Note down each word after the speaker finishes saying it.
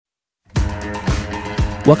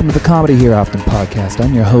Welcome to the Comedy Here Often podcast.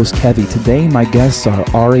 I'm your host, Kevy. Today, my guests are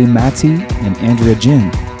Ari Matti and Andrea Jin.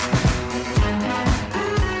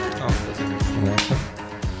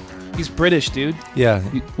 He's British, dude. Yeah.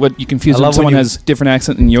 You confuse when someone has different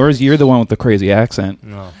accent than yours? You're the one with the crazy accent.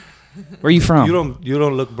 No. Where are you from? You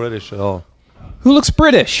don't look British at all. Who looks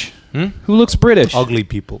British? Who looks British? Ugly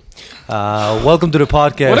people. Welcome to the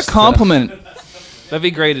podcast. What a compliment. That'd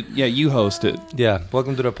be great. Yeah, you host it. Yeah.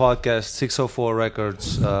 Welcome to the podcast, 604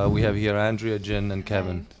 Records. We have here Andrea, Jin, and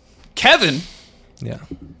Kevin. Kevin? Yeah.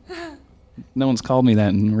 No one's called me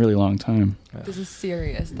that in a really long time. Yeah. This is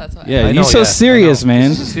serious. That's why. Yeah, you're so serious,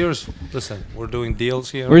 man. This is serious. Listen, we're doing deals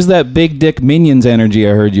here. Where's that big dick Minions energy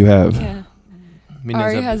I heard you have? Yeah. Minions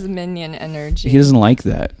Ari has minion energy. He doesn't like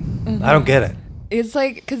that. Mm-hmm. I don't get it. It's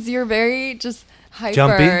like, because you're very just hyper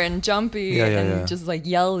Jumpy? and jumpy and just like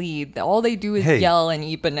yelly. All they do is yell and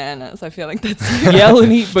eat bananas. I feel like that's yell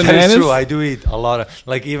and eat bananas? That's true. I do eat a lot of,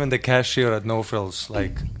 like, even the cashier at No Frills,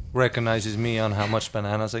 like, recognizes me on how much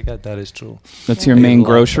bananas I get. That is true. That's your main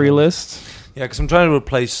grocery list? Yeah, because I'm trying to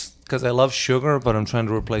replace, because I love sugar, but I'm trying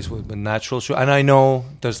to replace with natural sugar. And I know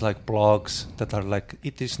there's like blogs that are like,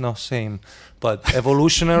 it is not same. But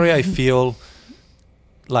evolutionary, I feel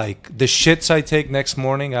like the shits I take next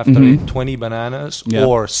morning after I eat 20 bananas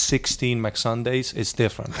or 16 McSundays is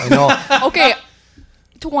different. I know. Okay,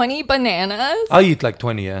 20 bananas? I'll eat like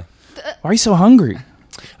 20, yeah. Why are you so hungry?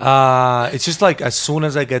 It's just like as soon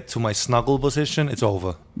as I get to my snuggle position, it's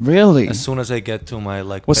over. Really? As soon as I get to my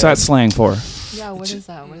like. What's that slang for? Yeah, what is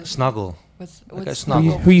that? What is snuggle. What's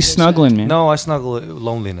snuggle? Who you snuggling, man? No, I snuggle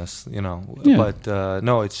loneliness, you know. Yeah. But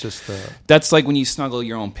no, it's just. That's like when you snuggle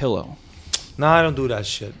your own pillow. No, I don't do that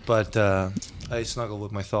shit. But I snuggle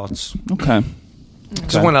with my thoughts. Okay.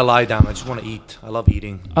 Just when I lie down, I just want to eat. I love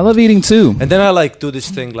eating. I love eating too. And then I like do this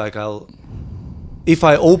thing like if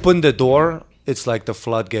I open the door, it's like the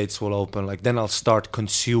floodgates will open. Like then I'll start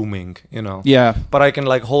consuming, you know. Yeah. But I can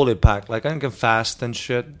like hold it back. Like I can fast and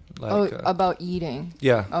shit. Like, about eating.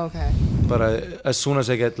 Yeah. Okay. But as soon as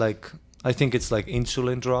I get like, I think it's like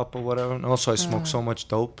insulin drop or whatever. And also I smoke so much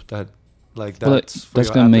dope that like that's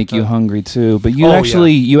gonna make you hungry too. But you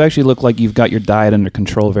actually look like you've got your diet under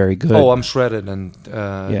control very good. Oh, I'm shredded and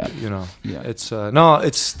you know. Yeah. It's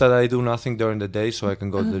it's that I do nothing during the day so I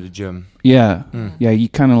can go to the gym. Yeah. Yeah, you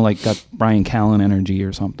kind of like got Brian Callen energy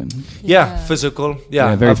or something. Yeah, physical.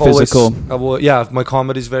 Yeah, very physical. My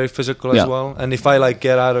comedy is very physical as well. And if I like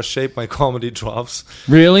get out of shape, my comedy drops.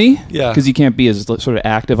 Really? Yeah. Because you can't be as sort of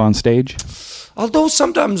active on stage? Although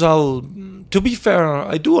sometimes to be fair,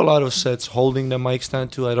 I do a lot of sets holding the mic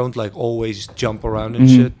stand too. I don't like always jump around and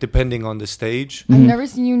shit, depending on the stage. I've never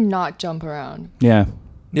seen you not jump around. Yeah.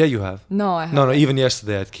 Yeah, you have. No, I haven't. No, even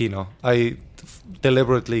yesterday at Kino. I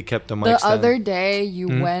deliberately kept the mic stand. The other day, you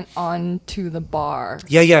went on to the bar.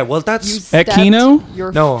 Yeah. Well, that's... At Kino?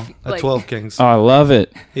 No, at 12 Kings. Oh, I love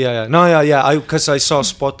it. Yeah. No, yeah. Because I saw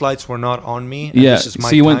spotlights were not on me. And yeah. This is my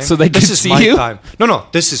so you time. went so they could this is see my you? Time. No.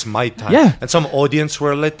 This is my time. Yeah. And some audience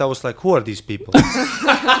were lit. I was like, who are these people?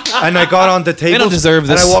 And I got on the table. They don't deserve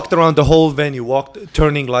this. And I walked around the whole venue,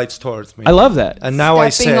 turning lights towards me. I love that. And now I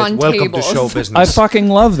said, welcome tables. to show business. I fucking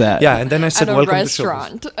love that. Yeah, and then I said, at welcome a to show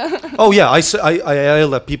restaurant. business. Oh, yeah. I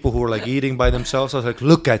yelled at people who were like eating by themselves. I was like,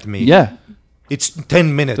 look at me. Yeah. It's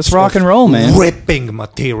 10 minutes. That's rock and roll, man. Ripping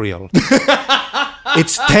material.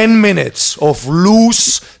 It's 10 minutes of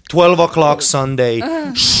loose 12 o'clock Sunday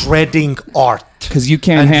shredding art. Because you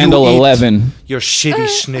can't And handle you eat 11. Your shitty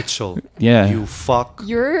schnitzel. Yeah. You fuck.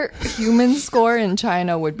 Your human score in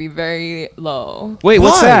China would be very low. Wait,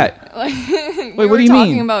 what's Why? that? Wait, what do you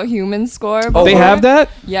talking mean? about human score. They before. have that?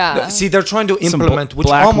 Yeah. See, they're trying to Some implement, which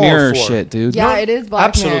Black I'm all Mirror for. shit, dude. Yeah, it is Black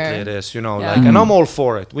Absolutely, Mirror. it is. You know, Yeah. like, and I'm all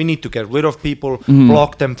for it. We need to get rid of people,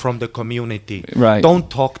 block them from the community. Right. Don't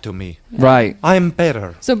talk to me. Right. I'm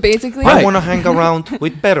better. So basically, I want to hang around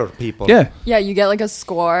with better people. Yeah. yeah, you get like a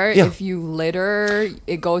score. Yeah. If you litter,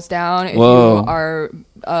 it goes down. If Whoa. you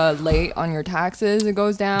are late on your taxes, it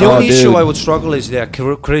goes down. The only dude. issue I would struggle is they're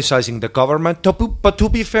criticizing the government. But to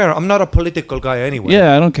be fair, I'm not a political guy anyway.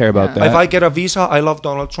 Yeah, I don't care about that. If I get a visa, I love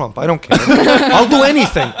Donald Trump. I don't care. I'll do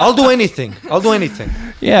anything.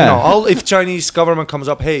 Yeah. You know, if Chinese government comes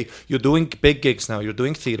up, hey, you're doing big gigs now, you're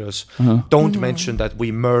doing theaters, don't mention that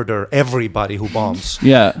we murder everybody who bombs.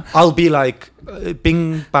 Yeah. I'll be like,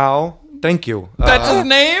 Bing Bao, thank you. That's his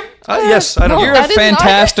name? Yes, I don't You're know. a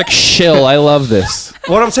fantastic shill. I love this.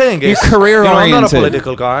 What I'm saying is, You're career-oriented. I'm not a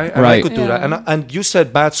political guy, and Right. I could do that. And you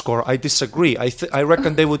said bad score. I disagree. I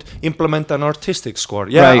reckon they would implement an artistic score.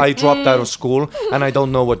 Yeah, Right. I dropped out of school, and I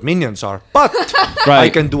don't know what minions are, but Right. I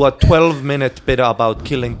can do a 12-minute bit about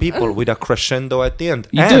killing people with a crescendo at the end.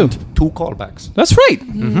 You and do. 2 callbacks. That's right.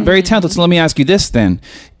 Very talented. So let me ask you this then.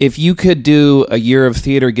 If you could do a year of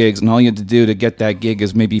theater gigs and all you had to do to get that gig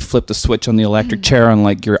is maybe flip the switch on the electric chair on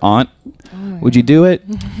like your aunt, would you do it?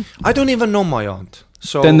 I don't even know my aunt.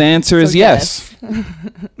 So Then the answer is yes.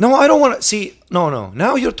 no, I don't want to see. No.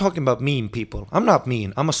 Now you're talking about mean people. I'm not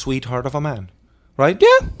mean. I'm a sweetheart of a man, right?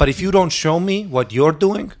 Yeah. But if you don't show me what you're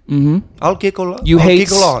doing, I'll giggle. You I'll hate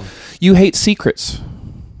giggle on. You hate secrets.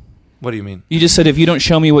 What do you mean? You just said if you don't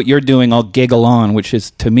show me what you're doing, I'll giggle on, which is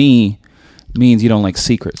to me means you don't like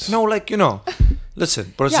secrets. No, listen,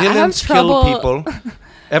 have Brazilians kill trouble- people.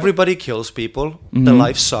 Everybody kills people. The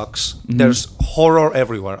life sucks. There's horror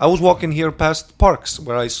everywhere. I was walking here past parks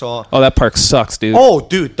where I saw. Oh, that park sucks, dude. Oh,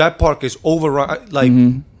 dude, that park is overrun. Like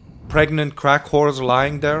pregnant crack whores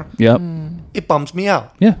lying there. Yep. It bums me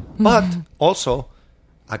out. Yeah. But also,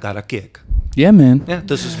 I got a gig. Yeah, man. Yeah,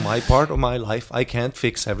 this is my part of my life. I can't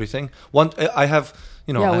fix everything. I have,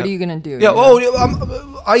 I what have- are you gonna do? Yeah.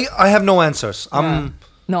 I have no answers.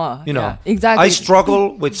 No. You know, yeah, exactly. I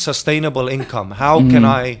struggle with sustainable income. How can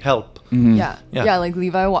I help? Yeah. Yeah. Like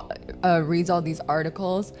Levi reads all these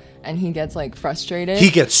articles and he gets like frustrated. He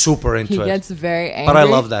gets super into He it. gets very angry. But I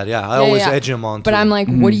love that. Yeah, I always edge him on. But I'm like,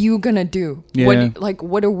 what are you gonna do? Yeah.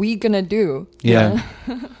 What are we gonna do? Yeah.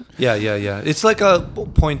 Yeah. It's like a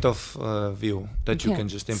point of view that you Can't can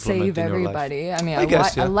just implement save in your life. everybody. I mean, I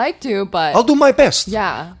guess, I like to, but I'll do my best.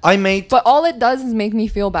 yeah. I made. But all it does is make me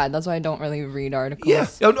feel bad. That's why I don't really read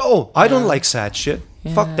articles. Yeah. Oh, I don't like sad shit.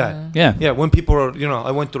 Fuck that. Yeah. Yeah, when people are,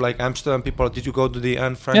 I went to like Amsterdam, people are, did you go to the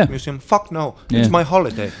Anne Frank Yeah. Museum? Fuck no. Yeah. It's my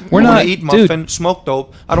holiday. We're I wanna not- eat dude. muffin, smoke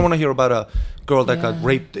dope. I don't want to hear about a girl that got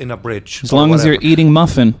raped in a bridge. As or long as you're whatever. eating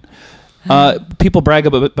muffin. People brag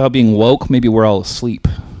about being woke. Maybe we're all asleep.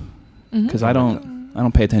 Because I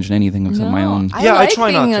don't pay attention to anything except my own. I Yeah, I like try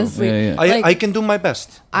not being to. asleep. Yeah. Like, I can do my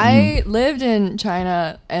best. I lived in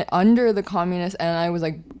China under the communists, and I was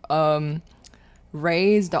like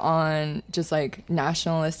raised on just like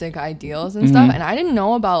nationalistic ideals and stuff, and I didn't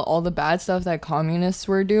know about all the bad stuff that communists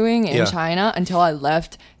were doing in China until I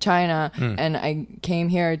left China and I came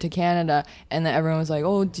here to Canada, and then everyone was like,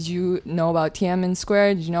 oh, did you know about Tiananmen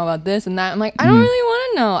Square? Did you know about this and that? I'm like, I don't really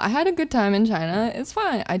want to know. I had a good time in China. It's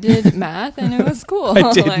fine. I did math and it was cool.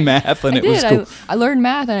 I did Like, math and I it was did. cool. I learned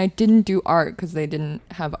math and I didn't do art because they didn't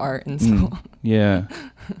have art in school. Yeah.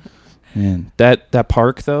 Man, that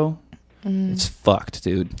park though, it's fucked,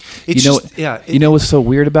 dude. It's you know, just- yeah, you know what's so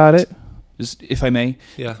weird about it? Just if I may.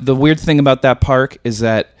 Yeah. The weird thing about that park is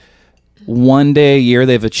that one day a year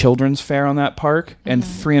they have a children's fair on that park, and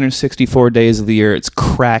 364 days of the year it's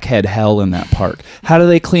crackhead hell in that park. How do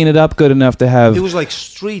they clean it up good enough to have? It was like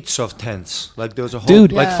streets of tents. Like there was a whole,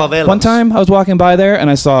 Dude. like Yeah. favelas. One time I was walking by there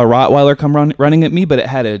and I saw a Rottweiler come running at me, but it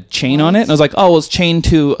had a chain on it, and I was like, "Oh, well, it's chained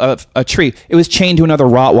to a tree." It was chained to another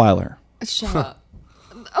Rottweiler. Shut up.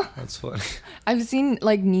 That's funny. I've seen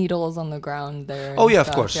like needles on the ground there. Oh, and yeah, of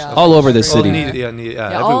stuff, course. yeah. All over the Oh, city.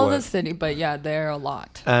 Yeah, all everywhere. the city, but yeah, there are a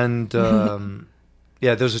lot. And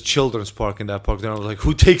yeah, there's a children's park in that park. Then I was like,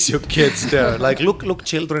 who takes your kids there? Like, look,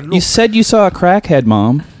 children, look. You said you saw a crackhead,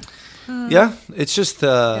 Mom. Yeah, it's just.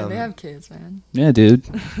 Yeah, they have kids, man. Yeah, dude.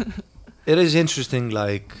 It is interesting,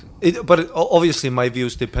 like, obviously my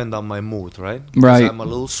views depend on my mood, right? 'Cause Right. I'm a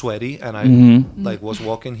little sweaty, and I Mm-hmm. was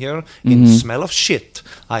walking here in smell of shit.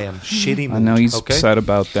 I am shitty mood. I know he's okay? upset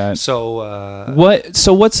about that. So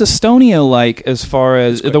So what's Estonia like as far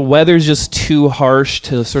as great. the weather's just too harsh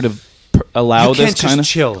to sort of allow you this can't just kind of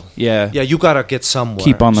chill. Yeah. Yeah, you gotta get somewhere.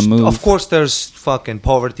 Keep on the move. Of course, there's fucking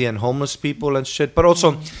poverty and homeless people and shit, but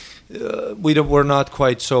also we're not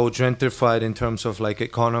quite so gentrified in terms of like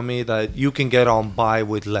economy that you can get on by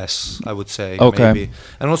with less. I would say, Okay. maybe.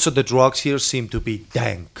 And also, the drugs here seem to be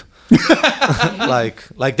dank. like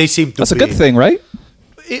they seem to. That's a be good thing, right?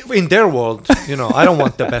 in their world. I don't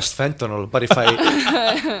want the best fentanyl, but if I,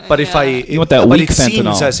 You want that but weak it seems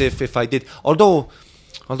fentanyl. as if I did, although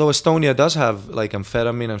Estonia does have like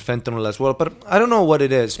amphetamine and fentanyl as well, but I don't know what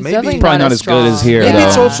it is. Maybe definitely Probably not as good as here, Maybe though.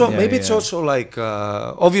 it's also Yeah, maybe it's yeah. also like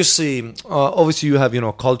obviously you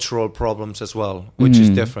have cultural problems as well, which is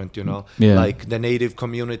different. Yeah. Like the native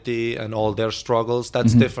community and all their struggles.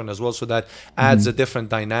 That's different as well. So that adds a different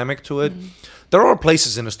dynamic to it. There are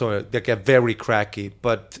places in Estonia that get very cracky,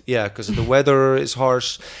 but yeah, because the weather is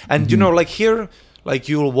harsh, and like here, like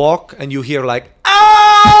you'll walk and you hear like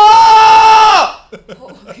ah.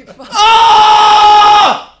 Holy fuck.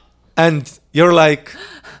 Ah! And you're like,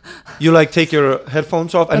 you like take your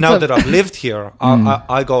headphones off, and That's now a- that I've lived here,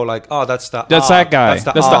 I go like, oh, that's the That's ah, that guy. That's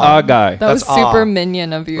the ah. ah guy. That was That's super ah,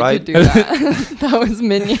 minion of you right? to do that. That was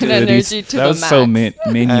minion Dude, energy to that the was max. so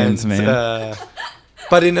minions, And, man.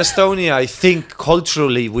 but in Estonia, I think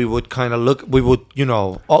culturally we would kind of look, we would, you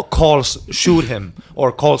know, shoot him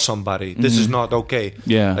or call somebody. This is not okay.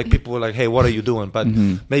 Yeah. Like people were like, hey, what are you doing? But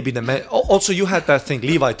maybe also you had that thing,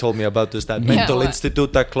 Levi told me about this, that mental what?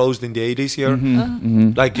 institute that closed in the 80s here.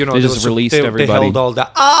 Like, you know, They there just was released they everybody. held all the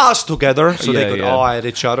ahs together so they Yeah, could yeah. ah at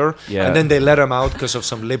each other. Yeah. And then they let him out because of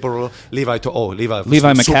some liberal, Levi was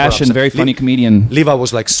Levi super McCashin, upset. very funny comedian. Levi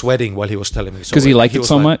was like sweating while he was telling me. 'Cause he liked it was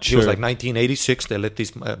so like- much, He was or- like 1986. They let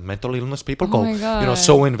these mental illness people Oh go. my You know, God.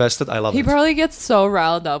 so invested. I love He it. probably gets so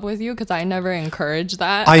riled up with you because I never encourage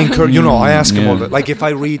that. I encourage. You know, I ask him all Yeah. the, like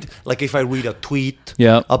if I read a tweet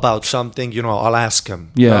Yeah. about something, you know, I'll ask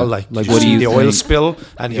him. Yeah. I'll Like, did what do see you the oil think? spill?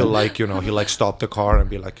 And he'll like, you know, he'll like stop the car and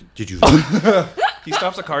be like, did you? He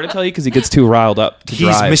stops the car to tell you because he gets too riled up to He's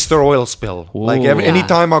drive. Mr. Oil Spill. Like Ooh.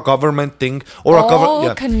 anytime a government thing or a All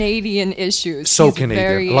government. Canadian issues. So He's Canadian,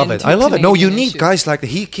 very I love it. into I love it. No, you Canadian need issues. guys like that.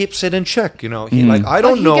 He keeps it in check. You know, he like I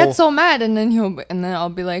don't He know. gets so mad, and then I'll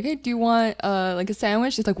be like, "Hey, do you want like a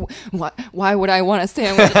sandwich?" He's like, "What? Why would I want a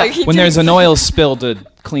sandwich?" Like, he When there's takes- an oil spill to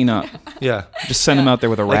clean up, Yeah. just send him out there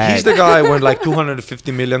with a Like rag. he's the guy when like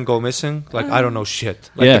 250 million go missing. Like I don't know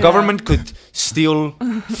shit. Like Yeah. the government could steal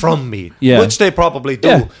from me, Yeah. which they probably do.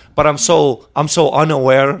 Yeah. But I'm so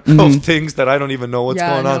unaware of things that I don't even know what's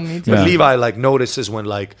Yeah, going no, on. me too. But Yeah. Levi like notices when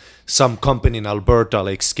like some company in Alberta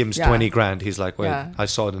like skims Yeah. 20 grand. He's like, wait, Yeah. I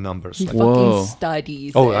saw the numbers. He Like, Whoa. fucking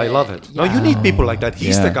studies. oh, I love it. No, you need people like that.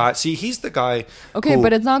 He's Yeah. the guy. See, he's the guy. Okay, who-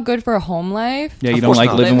 but it's not good for home life. Yeah, you Of don't course like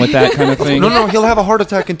not. living with that kind of thing. no, he'll have a heart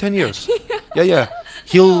attack in 10 years. Yeah.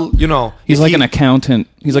 He'll, you know, He's if like he- an accountant.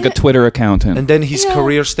 He's like a Yeah. Twitter accountant. And then his Yeah.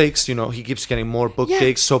 career stakes, you know, he keeps getting more book Yeah.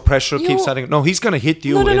 gigs, so pressure You keeps know- adding. No, he's gonna hit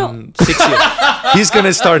you No, no, in 6 years. He's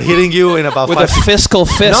gonna start hitting you in about with 5 a fiscal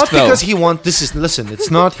fist, Not though. because he wants. Listen,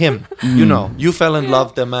 it's not him. You know, you fell in love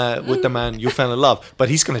with the man you fell in love, but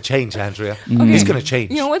he's gonna change, Andrea. He's gonna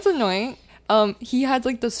change. You know what's annoying? He has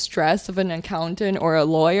like the stress of an accountant or a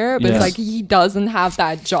lawyer, but Yes. it's like he doesn't have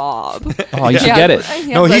that job. Oh, you He should has- get it.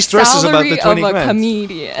 No, has he the stresses about the salary 20 of a grand.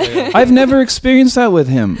 comedian. I've never experienced that with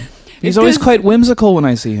him. He's It's always 'cause- quite whimsical when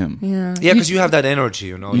I see him. Yeah. Yeah, because you have that energy,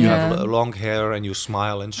 you know. You have Yeah. long hair and you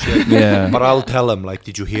smile and shit. Yeah. But I'll tell him like,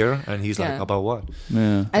 "Did you hear?" And he's like, Yeah. "About what?"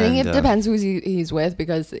 Yeah. I think And, it depends who he's with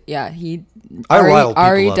because he. I rile people up.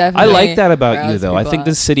 I definitely like that about you, riles though. I people think up.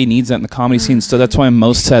 this city needs that in the comedy scene, so that's why I'm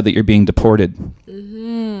most sad that you're being deported.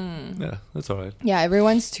 Yeah, that's all right. Yeah,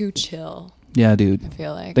 everyone's too chill. Yeah, dude. I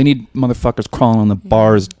feel like They need motherfuckers crawling on the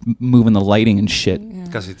bars, moving the lighting and shit.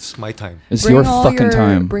 Because it's my time. It's your all fucking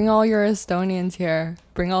time. Bring all your Estonians here.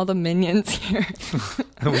 Bring all the minions here.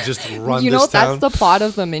 And we just run You this know, town. that's the plot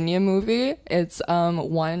of the Minion movie. It's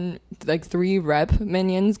 3 rep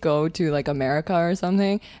minions go to like America or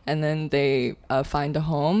something, and then they find a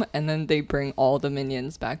home, and then they bring all the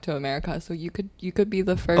minions back to America. So you could be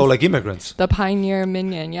the first. Oh, like immigrants. the pioneer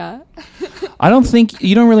minion, yeah. I don't think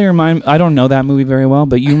you don't really remind. I don't know that movie very well,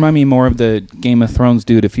 but you remind me more of the Game of Thrones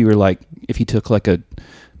dude. If you took like a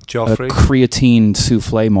Joffrey. creatine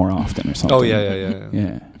souffle more often or something. Oh yeah.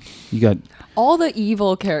 Yeah. You got. All the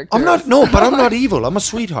evil characters. I'm not evil. I'm a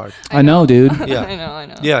sweetheart. I know, dude. Yeah. I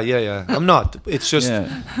know. Yeah. I'm not. It's just Yeah.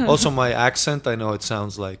 also my accent. I know it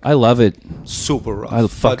sounds like I love it. super rough. I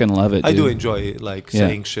fucking but love it, I do dude. enjoy like Yeah.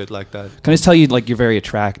 saying shit like that. Can I just tell you, like, you're very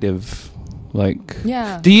attractive. Like,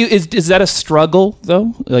 Yeah. do you is that a struggle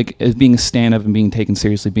though? Like, as being a stand-up and being taken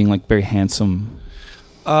seriously, being like very handsome.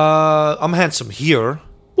 I'm handsome here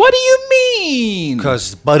What do you mean?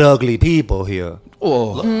 because but ugly people here.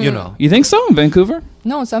 Oh. You know. You think so in Vancouver?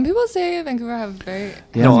 No, some people say Vancouver have very,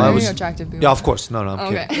 Yeah, No, I very was- attractive people. Yeah, of course. No, I'm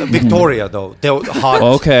Okay. kidding. Victoria though, they were hot,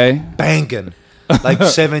 Okay. banging, like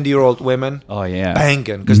 70-year-old women. Oh yeah.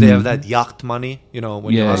 Banging because they have that yacht money. You know,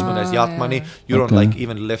 when your Yeah. husband has yacht yeah. money, you don't Okay. like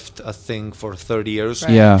even lift a thing for 30 years.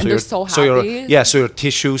 Right. Yeah. And they're you're- so happy. so your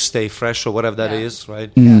tissues stay fresh or whatever that Yeah. is,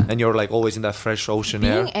 right? Yeah. And you're like always in that fresh ocean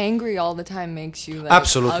air. Being angry all the time makes you like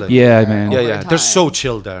Absolutely. uglier Yeah, man. Yeah, over yeah. They're so time.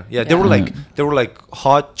 chill there. Yeah, Yeah. they were like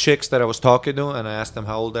hot chicks that I was talking to, and I asked them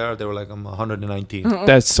how old they are. They were like, I'm 119.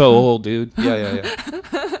 That's so old, dude. Yeah.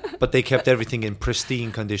 But they kept everything in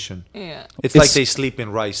pristine condition. Yeah. It's like It's- they sleep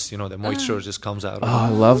in rice. You know, the moisture just comes out. Oh, I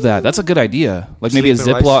love that. That's a good idea. Like maybe a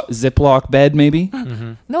Sleep in Ziploc bed, maybe.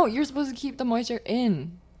 No, you're supposed to keep the moisture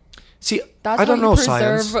in. See, That's I don't how know you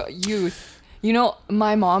preserve science. youth. You know,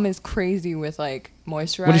 my mom is crazy with like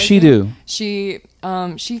moisturizing. What does she do? She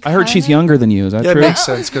I heard she's younger than you. Is that Yeah, it true? makes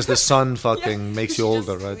sense because the sun fucking makes you She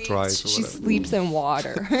older, just right? sleeps- Dries or She whatever. sleeps in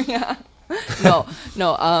water. Yeah. No.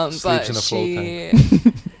 Sleeps But in a float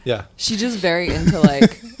she Yeah. she's just very into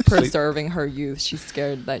like preserving her youth. She's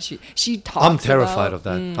scared that she talks. I'm terrified about, of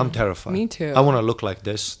that. I'm terrified. me too. I want to look like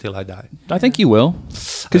this till I die. I think you will,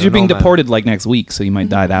 because you're don't being know, man. deported like next week, so you might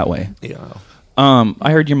die that way. Yeah. I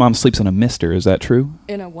heard your mom sleeps in a mister. Is that true?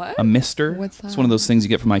 In a what? A mister? What's It's that? one of those things you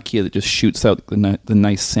get from IKEA that just shoots out the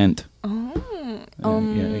nice scent.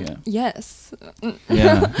 Yeah. Yes.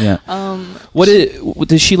 Yeah.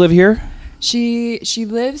 Does she live here? She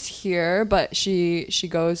lives here, but she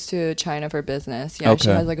goes to China for business. Yeah, she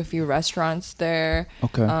Okay. has like a few restaurants there.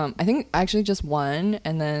 Okay. I think actually just one,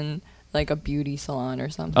 and then like a beauty salon or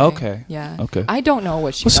something. Okay. Yeah. Okay. I don't know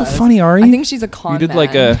what she What's so does. funny, Ari? I think she's a con You did man.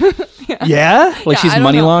 like a yeah, like Yeah, she's I a don't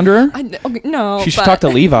money know. launderer. Okay, no, She should but- talk to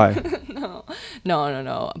Levi.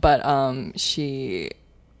 No. But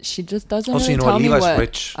she just doesn't Also, really you know tell what? me Levi's what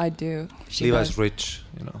rich. I do. She Levi's does. rich,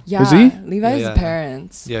 you know. Yeah, Is he? Levi's Yeah.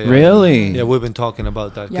 parents. Yeah. Really? Yeah, we've been talking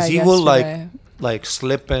about that because Yeah, he will yesterday. like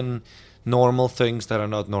slip in normal things that are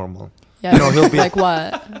not normal. Yeah, You know, he'll be- like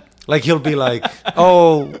what? Like he'll be like,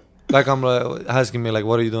 oh, like I'm like asking me like,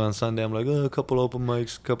 what are you doing on Sunday? I'm like, oh, a couple open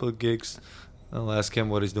mics, a couple of gigs. I'll ask him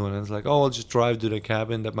what he's doing, and it's like, oh, I'll just drive to the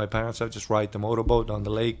cabin that my parents have, just ride the motorboat on the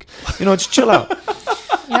lake, you know, just chill out.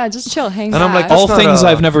 Yeah, just chill, hang And I'm like, back. All That's not things a-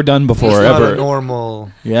 I've never done before It's not a ever. normal.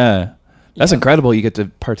 Yeah. That's Yeah. incredible. You get to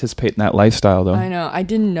participate in that lifestyle, though. I know. I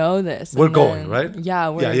didn't know this. We're and going, right? Yeah,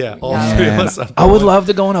 we're. Yeah. All yeah, three we're- of Man, us are I would going. love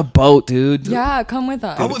to go on a boat, dude. Yeah, come with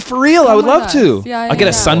us. For real, I Come would with love us. to. Yeah, I'll get a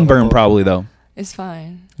yeah. sunburn probably, though. It's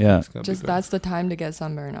fine. Yeah. It's gonna be Just good. that's the time to get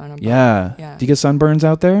sunburn on a boat. Yeah. Yeah. Do you get sunburns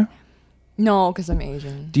out there? No, because I'm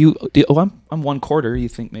Asian. Do you? I'm 1/4. You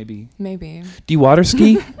think maybe? Maybe. Do you water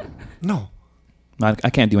ski? No.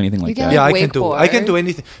 I can't do anything like can that. Yeah, like I can do wakeboard.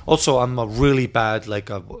 anything. Also, I'm a really bad like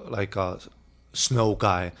a snow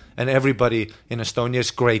guy, and everybody in Estonia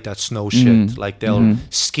is great at snow shit. Like they'll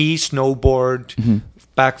ski, snowboard,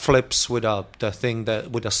 backflips with the thing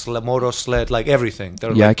that with a motor sled, like everything.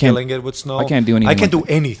 They're Yeah, like I can't- killing it with snow. I can't do anything I can like do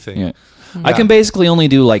that. anything. Yeah. I can basically only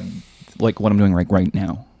do like what I'm doing right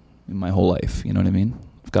now in my whole life. You know what I mean?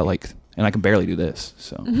 I've got and I can barely do this.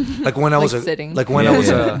 So Like when I Like was a, sitting. like when Yeah, I was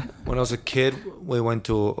yeah. when I was a kid, we went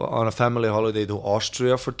on a family holiday to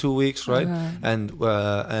Austria for 2 weeks, right? And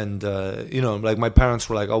you know, like my parents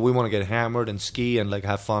were like, "Oh, we want to get hammered and ski and like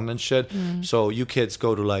have fun and shit." So you kids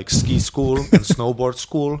go to like ski school and snowboard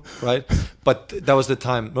school, right? But that was the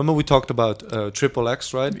time. Remember we talked about Triple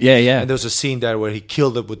X, right? yeah. And there was a scene there where he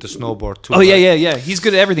killed it with the snowboard too. Oh right? yeah. He's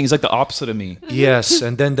good at everything. He's like the opposite of me. Yes,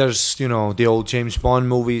 and then there's the old James Bond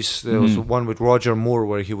movies. There was one with Roger Moore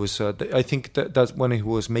where he was. I think that's when he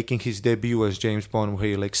was making his debut as James Bond, where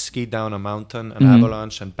he like skied down a mountain, an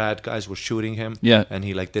avalanche, and bad guys were shooting him. Yeah. and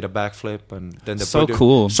he like did a backflip, and then the So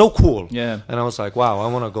cool. so cool. Yeah. and I was like, wow, I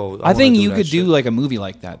want to go. I think wanna you that could do shit. like a movie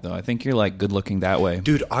like that though. I think you're like good looking that way.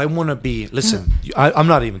 Dude, I want to be. Listen, I'm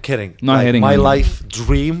not even kidding. Not Like, hitting my on you. life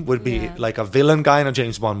dream would be Yeah. like a villain guy in a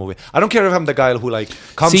James Bond movie. I don't care if I'm the guy who like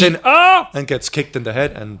comes See- in and gets kicked in the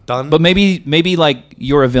head and done. But maybe like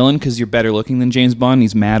you're a villain because you're better looking than James Bond. And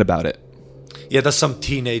he's mad about it. yeah, that's some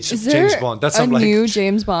teenage Is there James Bond. That's a some like new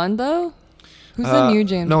James Bond though? Who's the new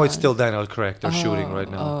James? No, Bond? it's still Daniel Craig. They're shooting right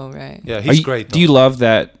now. Oh right. Yeah, Are he's you- great. Do you love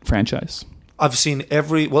that franchise? I've seen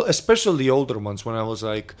especially the older ones when I was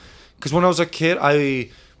like, because when I was a kid,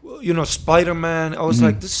 Spider-Man, I was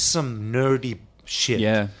like, this is some nerdy shit.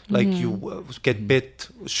 Yeah. Like you get bit,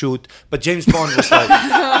 shoot. But James Bond was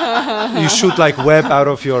like, you shoot like web out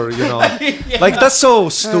of your, like that's so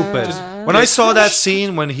stupid. When I saw that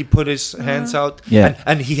scene when he put his hands out Yeah.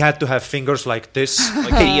 and he had to have fingers like this,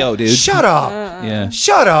 Like, hey yo, dude. shut up. Yeah.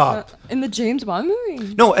 Shut up. In the James Bond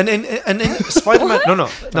movie. No, and in Spider-Man, no.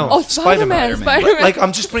 Oh, Spider-Man. Like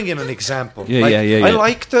I'm just bringing an example. Yeah, like, yeah.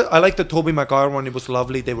 I liked the Tobey Maguire one. It was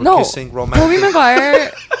lovely. They were No, kissing, romantic. Tobey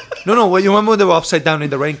Maguire. No. Well, you remember they were upside down in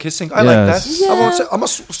the rain kissing? I Yes. like that. Yeah. I'm a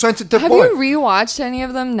sensitive Have boy. you rewatched any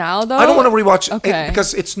of them now though? I don't want to rewatch Okay. it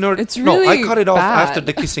because it's nerd. It's no, I really cut it off bad. after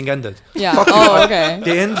the kissing ended. Yeah. Fuck you. Oh, okay.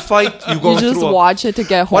 The end fight, you go You just through. watch it to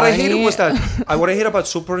get What horny. I hated was that what I hate about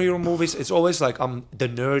superhero movies, it's always like I'm the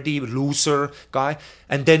nerdy loser guy,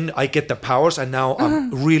 and then I get the powers, and now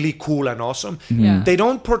I'm really cool and awesome. Yeah. They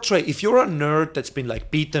don't portray if you're a nerd that's been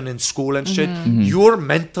like beaten in school and shit, you're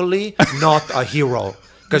mentally not a hero.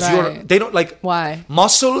 Because Right. they don't like Why?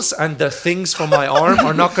 muscles and the things from my arm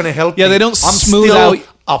are not going to help Yeah, me. they don't I'm smooth still out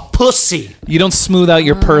a pussy. You don't smooth out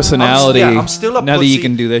your personality. I'm still a now pussy. that you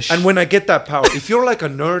can do this. And when I get that power, if you're like a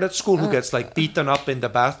nerd at school who gets like beaten up in the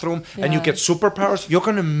bathroom and you get superpowers, you're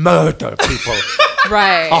gonna murder people.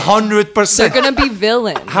 Right. 100%. They're gonna be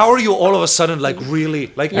villains. How are you all of a sudden like really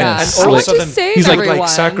like Yeah. and all of a Slick. sudden He's like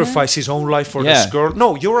sacrifice his own life for this girl?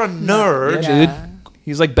 No, you're a nerd. dude.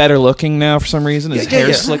 He's like better looking now for some reason. His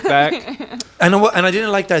hair's slicked back. And I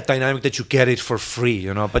didn't like that dynamic that you get it for free,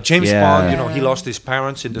 you know. But James Bond, you know, he lost his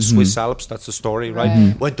parents in the Swiss Alps. That's the story, right?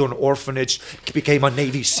 Went to an orphanage, became a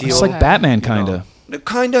Navy SEAL. It's like Batman, kind of.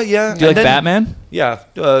 Kinda, yeah. Do you like Batman? Yeah,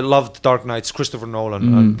 loved Dark Knights. Christopher Nolan,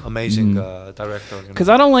 an amazing director. Because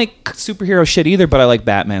I don't like superhero shit either, but I like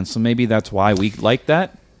Batman, so maybe that's why we like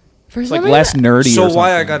that. For It's like less nerdy. So or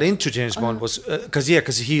why I something. got into James Bond was because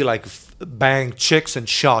he like banged chicks and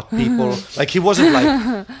shot people. Like he wasn't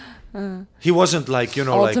like you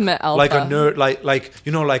know Ultimate like a alpha. nerd like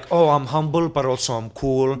you know like oh I'm humble but also I'm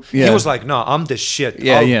cool. Yeah. He was like no I'm the shit.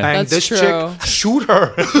 Yeah, I'll yeah. bang That's this true. chick, shoot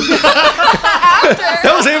her.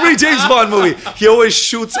 That was every James Bond movie. He always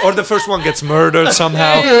shoots or the first one gets murdered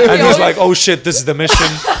somehow, and he's like oh shit this is the mission.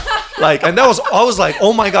 Like, and I was like,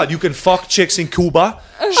 oh my god, you can fuck chicks in Cuba,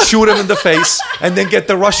 shoot him in the face, and then get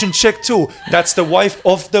the Russian chick too. That's the wife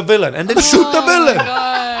of the villain, and then shoot the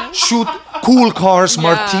villain. Shoot cool cars,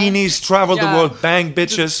 martinis, travel the world, bang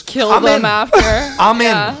bitches. Kill I'm them in. after. I'm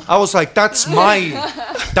in. I was like, that's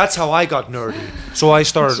how I got nerdy. So I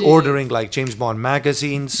started ordering like James Bond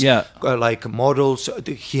magazines, like models.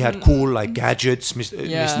 He had cool like gadgets.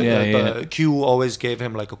 Q always gave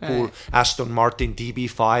him like a cool Aston Martin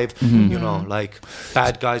DB5. You know, like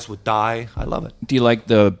bad guys would die. I love it. Do you like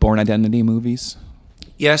the Bourne Identity movies?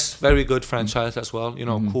 Yes, very good franchise as well. You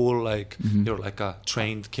know, cool. Like you're like a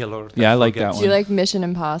trained killer. Yeah, I like that Do one. you like Mission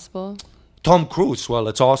Impossible? Tom Cruise, well,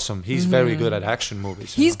 it's awesome. He's very good at action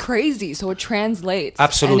movies. He's crazy, so it translates.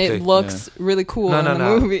 Absolutely. And it looks really cool in the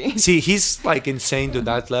movie. See, he's like insane to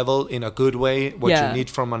that level in a good way, what you need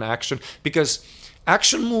from an action. Because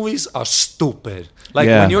action movies are stupid. Like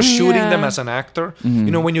when you're shooting them as an actor,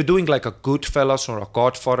 you know, when you're doing like a Goodfellas or a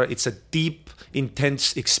Godfather, it's a deep,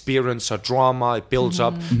 intense experience, a drama, it builds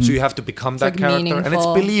up. So you have to become that like character. meaningful. And it's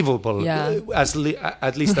believable,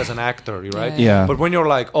 at least as an actor, right? Yeah. But when you're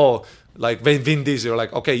like, oh, like Vin Diesel, you're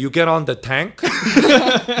like, okay, you get on the tank,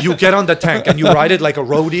 and you ride it like a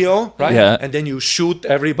rodeo, right? Yeah. And then you shoot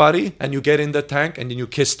everybody, and you get in the tank, and then you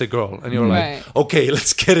kiss the girl, and you're like, okay,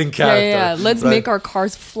 let's get in character. Yeah. Let's make our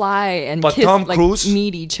cars fly and but kiss, Tom like, Cruise,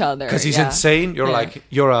 meet each other. because he's insane. You're like,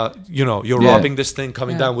 you're robbing this thing,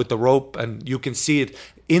 coming down with the rope, and you can see it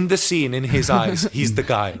in the scene in his eyes. He's the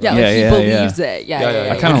guy. Yeah, right? like he believes it. Yeah. I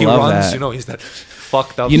When kind of he love runs, that. you know, he's that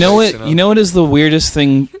fucked up. You know face, what? You know what is the weirdest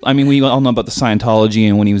thing? I mean, we all know about the Scientology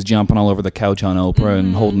and when he was jumping all over the couch on Oprah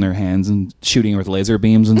and holding their hands and shooting her with laser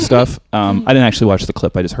beams and stuff. I didn't actually watch the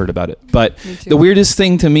clip; I just heard about it. But the weirdest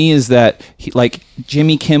thing to me is that like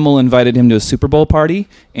Jimmy Kimmel invited him to a Super Bowl party,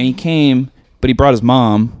 and he came, but he brought his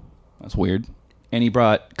mom. That's weird. And he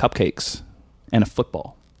brought cupcakes and a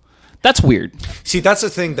football. That's weird. See, that's the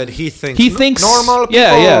thing that he thinks. He thinks normal people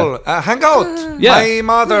hang out. Yeah. My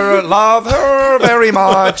mother loved her very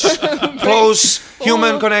much. Close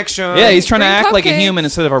human connection. Yeah, he's trying to Bring act like a cupcakes. human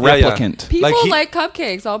instead of a Yeah, yeah. replicant. People Like like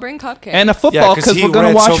cupcakes. I'll bring cupcakes. And a football because he we're going to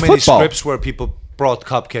read watch so many football. scripts where people brought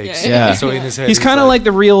cupcakes. Yeah. So in his head, He's kind of like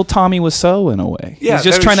the real Tommy Wiseau in a way. Yeah, he's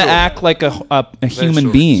just very trying to true. act like a human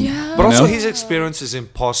true. being. Yeah. But you also know? his experience is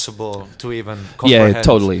impossible to even comprehend. Yeah,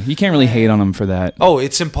 totally. You can't really hate on him for that. Oh,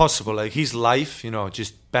 it's impossible. Like his life, you know,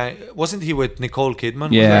 just bang. Wasn't he with Nicole Kidman?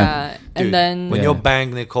 Was Yeah. that- Yeah. Dude, And then when you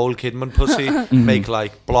bang Nicole Kidman pussy, make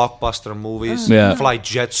like blockbuster movies, Yeah. fly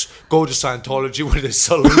jets, go to Scientology where they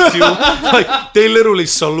salute you. Like they literally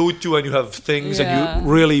salute you and you have things and you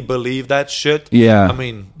really believe that shit. Yeah. I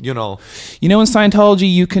mean, you know. You know, in Scientology,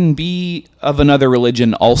 you can be of another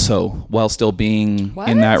religion also while still being What?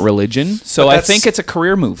 in that religion. So But I that's- think it's a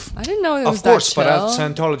career move. I didn't know it was Of course, that but at chill.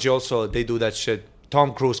 Scientology also, they do that shit.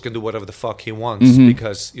 Tom Cruise can do whatever the fuck he wants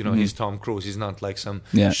because, you know, he's Tom Cruise. He's not like some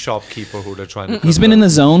shopkeeper who they're trying to... He's been in the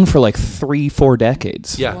zone for like 3-4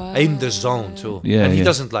 decades. Yeah, Wow. in the zone too. Yeah, and he yeah.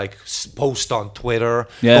 doesn't like post on Twitter,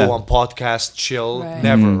 Yeah. go on podcast, chill. Right.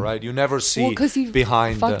 Never, right? You never see Well, because he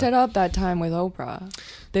behind fucked it up that time with Oprah.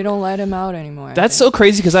 They don't let him out anymore. I That's think. so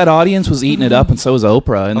crazy because that audience was eating it up and so was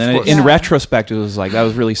Oprah. And Of then course. in Yeah. retrospect, it was like, that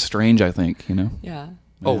was really strange, I think, you know? Yeah.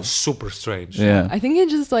 Oh, super strange. Yeah. I think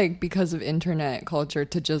it's just like because of internet culture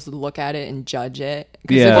to just look at it and judge it.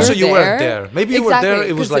 'Cause Yeah. if Also, you're you weren't there. Maybe you were there.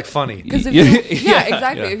 It was 'cause like funny. Because if Yeah. you, Yeah.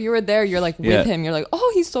 exactly. Yeah. If you were there, you're like with Yeah. him. You're like,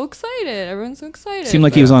 oh, he's so excited. Everyone's so excited. Seemed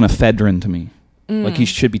like he was on ephedrine to me. Like he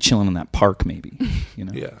should be chilling in that park, maybe. You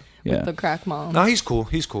know? Yeah. Yeah. with the crack mom. No, he's cool.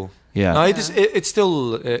 He's cool. Yeah. No, it's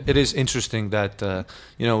still it is interesting that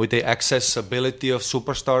with the accessibility of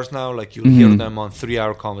superstars now, like you'll hear them on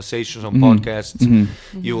 3-hour conversations on podcasts.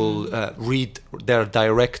 You will read their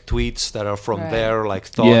direct tweets that are from their like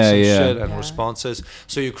thoughts and shit and responses.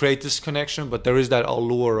 So you create this connection, but there is that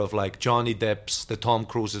allure of like Johnny Depp's, the Tom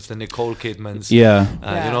Cruises, the Nicole Kidmans.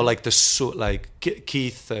 Like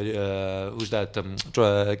Keith, who's that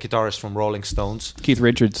guitarist from Rolling Stones? Keith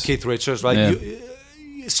Richards, right? Yeah.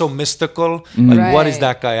 So mystical. Like, what is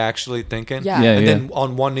that guy actually thinking? And then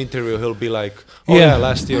on one interview, he'll be like,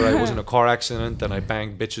 last year I was in a car accident and I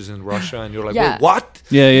banged bitches in Russia. And you're like, wait, what?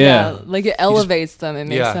 Like it elevates them. It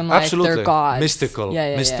makes them like they're gods. Mystical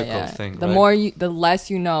thing. The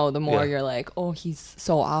less you know, the more you're like, oh, he's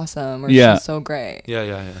so awesome, or she's so great.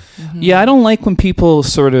 I don't like when people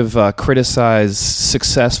sort of criticize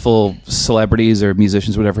successful celebrities or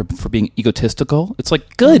musicians, whatever, for being egotistical. It's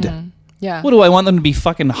like, good. Yeah. What do I want them to be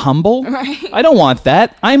fucking humble? Right. I don't want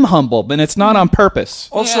that. I'm humble, but it's not on purpose.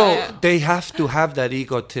 Also, they have to have that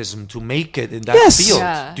egotism to make it in that field.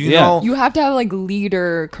 Yeah. Do you know? You have to have like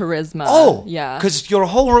leader charisma. Oh, yeah. Because your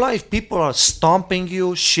whole life, people are stomping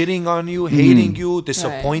you, shitting on you, hating you,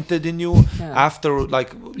 disappointed in you. After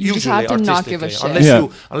like you usually just have to artistically, not give a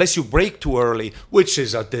shit. unless you break too early, which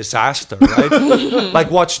is a disaster, right?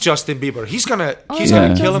 Like watch Justin Bieber. He's gonna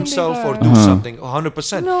kill himself or do something.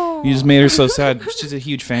 100%. No. You just made her so sad. She's a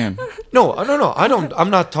huge fan. No. I'm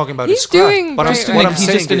not talking about his doing craft. But he's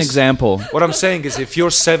just an example. What I'm saying is, if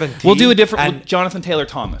you're 17, we'll do a different with Jonathan Taylor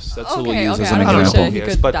Thomas. That's who we'll use as an I don't know example. shit. He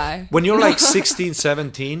could but die. when you're like 16,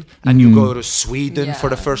 17, and you go to Sweden for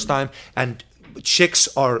the first time, and chicks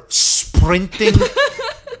are sprinting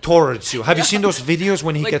towards you. Have you seen those videos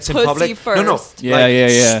when he like gets in public? First. No.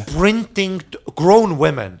 Sprinting grown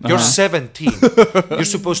women. You're 17. You're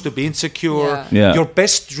supposed to be insecure. Your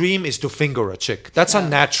best dream is to finger a chick. That's a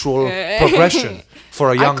natural progression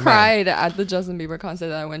for a young man. I cried at the Justin Bieber concert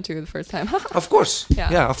that I went to the first time. Of course.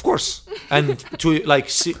 Yeah, of course. And to like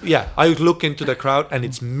see, I look into the crowd and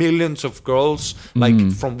it's millions of girls.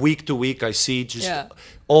 Like from week to week, I see just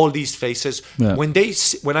all these faces.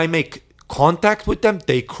 When I make contact with them,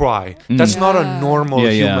 they cry. That's not a normal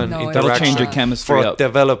human interaction. That'll change your chemistry for a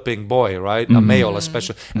developing boy, right? A male,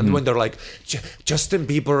 especially. And when they're like, Justin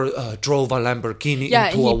Bieber drove a Lamborghini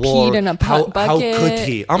into a war. Peed in a bucket. How could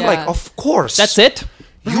he? I'm like, of course. That's it.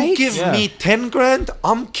 You give me 10 grand,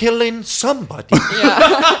 I'm killing somebody.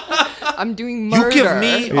 I'm doing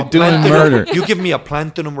murder. You give me a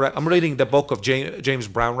platinum. I'm reading the book of James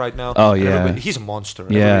Brown right now. Oh yeah, he's a monster.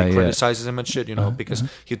 Everybody criticizes him and shit, because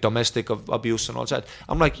he's domestic abuse and all that.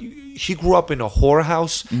 I'm like, he grew up in a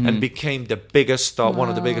whorehouse and became the biggest star, one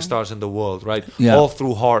of the biggest stars in the world, right? Yeah. All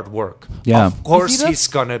through hard work. Yeah. Of course, he's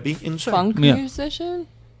gonna be insane. Funk musician?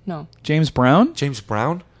 No. James Brown.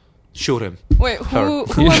 Shoot him. Wait, who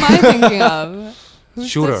am I thinking of?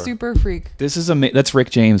 Who's the super freak? This is that's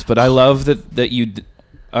Rick James, but I love that you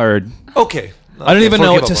are okay. I don't even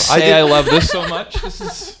know what to say. I love this so much. This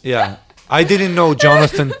is I didn't know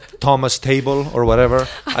Jonathan Thomas Table or whatever.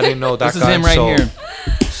 I didn't know that this guy. This is him right here.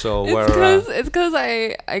 So it's because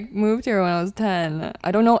I moved here when I was 10.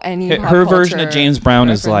 I don't know any. Her version of James Brown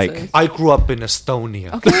is like, I grew up in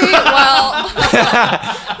Estonia. Okay, well.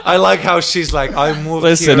 I like how she's like, I moved.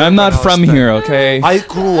 Listen, here I'm not from here. Okay. I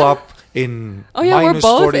grew up in minus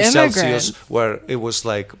 40 immigrants. Celsius, where it was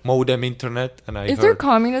like modem internet, and Is there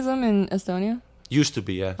communism in Estonia? Used to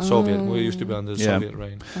be, Soviet. We used to be under the Soviet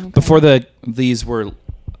reign. Okay. Before these were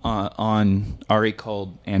on Ari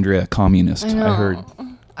called Andrea communist. I heard.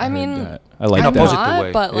 I mean, that. I like I'm that. not,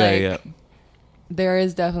 way. But like, there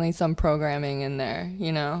is definitely some programming in there,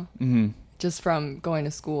 just from going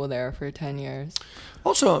to school there for 10 years.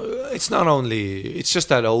 Also, it's not only, it's just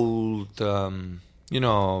that old,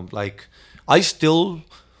 like, I still,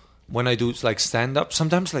 when I do like stand-up,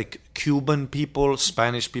 sometimes like Cuban people,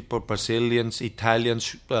 Spanish people, Brazilians,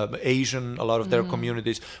 Italians, Asian, a lot of their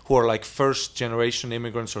communities who are like first generation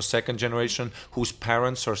immigrants or second generation whose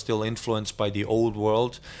parents are still influenced by the old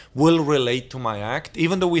world will relate to my act,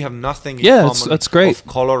 even though we have nothing in common that's great. of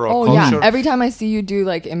color or culture. Yeah, every time I see you do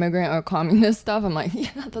like immigrant or communist stuff, I'm like,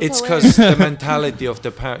 that's it's because the mentality of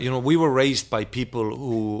the parents, we were raised by people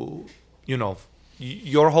who,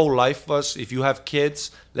 your whole life was, if you have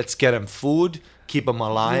kids, let's get them food, keep them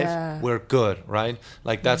alive, we're good, right?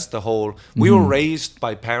 Like that's the whole, we were raised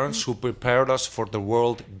by parents who prepared us for the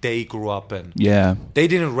world they grew up in. Yeah. They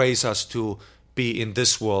didn't raise us to be in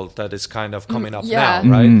this world that is kind of coming up yeah.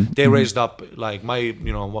 now, right? Mm-hmm. They raised up like my,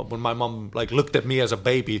 you know, when my mom like looked at me as a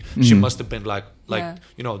baby, she must have been like, Yeah.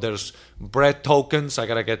 you know, there's bread tokens. I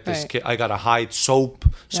gotta get this Right. kid. I gotta hide soap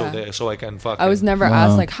Yeah. so I can fucking. I was never Wow.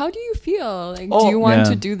 asked like, how do you feel? Like, Oh, do you want yeah.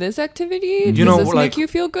 to do this activity? You Does know, this like- make you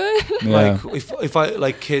feel good? Yeah. Like if I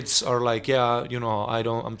like kids are like, yeah, you know,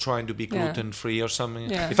 I'm trying to be Yeah. gluten free or something.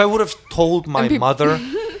 Yeah. If I would have told my peop- mother,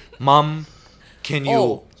 Mom, can you?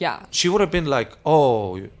 Oh, yeah. She would have been like,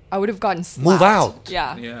 oh. I would have gotten slapped. Move out.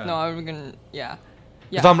 Yeah. Yeah. No, I would gonna. Yeah.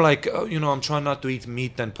 Yeah. If I'm like, you know, I'm trying not to eat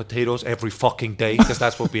meat and potatoes every fucking day because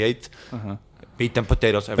that's what we ate. Meat and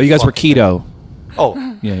potatoes every. Oh, you guys were fucking day. keto. Oh,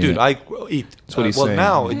 Yeah, dude, yeah. I eat. That's what he's well, saying.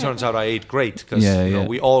 now it turns out I ate great because Yeah, you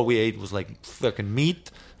know, yeah. we ate was like fucking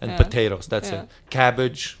meat and Yeah. potatoes. That's Yeah. it.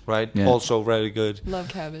 Cabbage, right? Yeah. Also very good. Love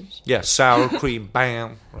cabbage. Yeah, sour cream,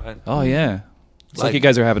 bam, right? Oh yeah. It's like Like- you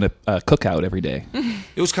guys are having a cookout every day.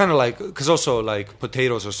 It was kind of like because also like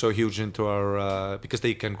potatoes are so huge into our because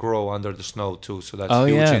they can grow under the snow too, so that's Oh,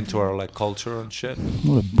 huge yeah. into our like culture and shit.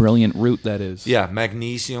 What a brilliant root that is. Yeah,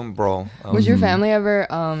 magnesium, bro. Was your family ever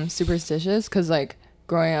superstitious? Because like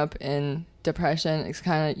growing up in depression, it's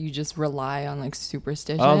kind of you just rely on like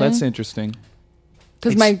superstition. Oh, that's interesting.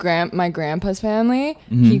 Because It's- my grandpa's family,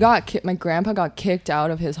 my grandpa got kicked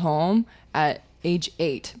out of his home at age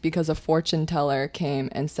 8 because a fortune teller came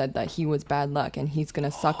and said that he was bad luck and he's gonna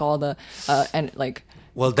suck all the and like.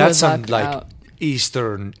 Well, good that's some luck like out.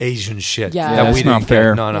 Eastern Asian shit. Yeah. that Yeah, we that's didn't not get.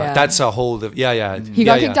 fair. No, Yeah. that's a whole. Yeah. He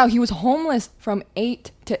got kicked out. He was homeless from 8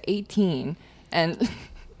 to 18, and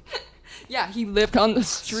yeah, he lived on the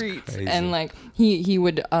streets. crazy. And like he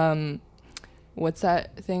would what's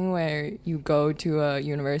that thing where you go to a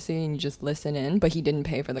university and you just listen in, but he didn't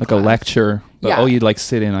pay for the Like class. a lecture. But Yeah. oh, you'd like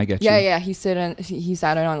sit in. I get Yeah, you. yeah. He sat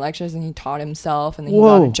in on lectures and he taught himself, and then he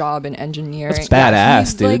Whoa. got a job in engineering. That's badass,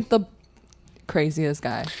 he's dude. like the craziest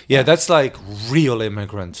guy. Yeah, that's like real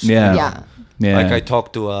immigrants. Yeah. Yeah. Yeah. Like I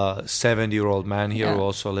talked to a 70-year-old man here Yeah. who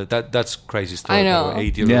also lived. That's crazy story. I know.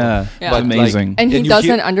 8-year-old. Yeah. Yeah. But amazing. And he And you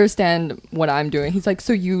doesn't hear- understand what I'm doing. He's like,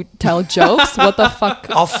 so you tell jokes? What the fuck?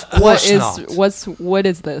 Of What course is not. what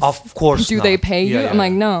is this? Of course Do not. they pay you? Yeah, I'm yeah.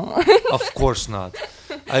 like, no. Of course not.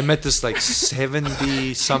 I met this like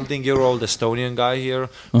 70-something-year-old Estonian guy here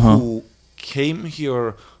who came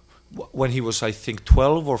here when he was, I think,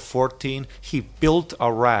 12 or 14. He built a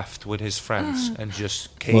raft with his friends and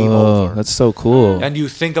just came Whoa, over. that's so cool. And you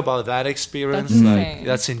think about that experience, That's like insane.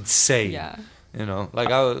 that's insane. Yeah. You know, like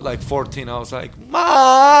I was like 14, I was like,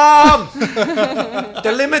 Mom,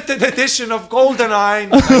 the limited edition of GoldenEye,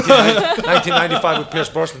 1995 with Pierce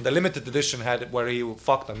Brosnan. The limited edition had it where he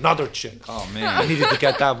fucked another chick. Oh I man. needed to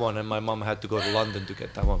get that one, and my mom had to go to London to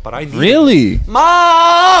get that one. But I needed Really?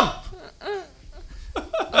 Mom.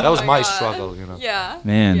 That was my my God. struggle, you know. Yeah.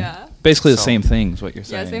 Man. Yeah. Basically the So- same thing is what you're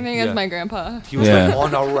Yeah, saying. same thing Yeah. as my grandpa. He was Yeah. like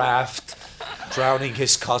on a raft, drowning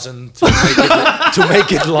his cousin to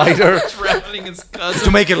make it lighter. Drowning his cousin.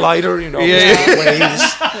 To make it lighter, you know. Yeah.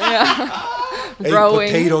 Waves. Yeah. Ate Rowing.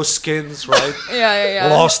 potato skins, right? Yeah.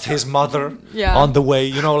 Lost his mother Yeah. on the way,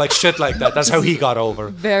 you know, like shit like that. That's how he got over.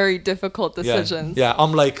 Very difficult Yeah. decisions. Yeah,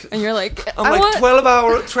 I'm like, And you're like, I'm I like want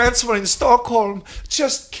 12-hour transfer in Stockholm.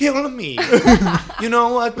 Just kill me. You know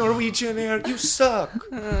what, Norwegian Air, you suck.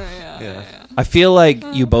 Yeah. I feel like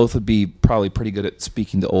you both would be probably pretty good at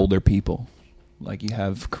speaking to older people. Like you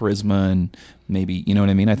have charisma and maybe, you know what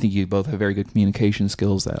I mean? I think you both have very good communication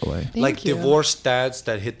skills that way. Thank Like you. divorced dads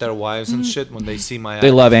that hit their wives and shit when they see my They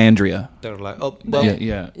act, love Andrea. they're like, oh, well, Yeah,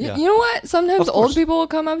 yeah. Yeah. You know what? Sometimes Of old course. people will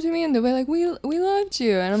come up to me and they'll be like, "We loved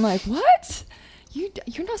you," and I'm like, "What?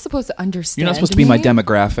 You're not supposed to understand. You're not supposed to be my me."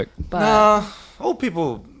 demographic. But nah, old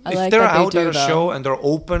people, I if like they're that they out do, at a though. show and they're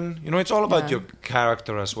open, you know, it's all about Yeah. your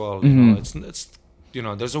character as well. You know, it's you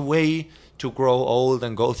know, there's a way to grow old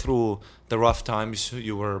and go through the rough times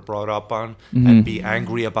you were brought up on and be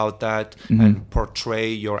angry about that and portray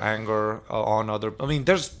your anger on other. I mean,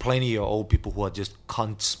 there's plenty of old people who are just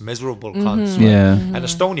cunts, miserable cunts. Right? Yeah. And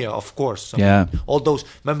Estonia, of course. I Yeah. mean, all those.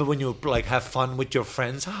 Remember when you like have fun with your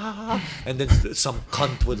friends, and then some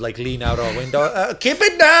cunt would like lean out a window. Keep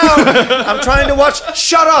it down. I'm trying to watch.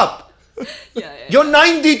 Shut up. yeah, You're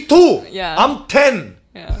 92. Yeah. I'm 10.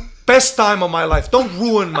 yeah. Best time of my life. Don't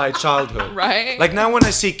ruin my childhood. Right? Like now when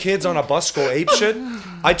I see kids on a bus go ape shit,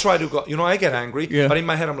 I try to go, you know, I get angry. Yeah. But in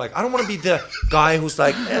my head, I'm like, I don't want to be the guy who's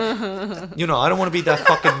like, you know, I don't want to be that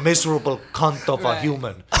fucking miserable cunt of a Right.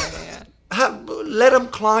 human. Let them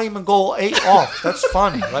climb and go off. That's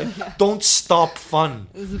fun, right? Don't stop fun.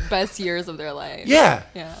 This is the best years of their life. Yeah.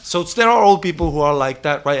 Yeah. So there are old people who are like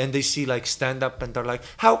that, right? And they see like stand up and they're like,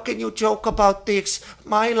 how can you joke about this?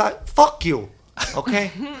 My life. Fuck you.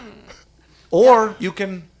 Okay? Or you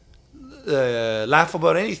can laugh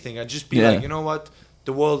about anything and just be like, you know what?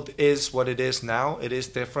 The world is what it is now. It is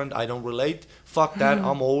different. I don't relate. Fuck that.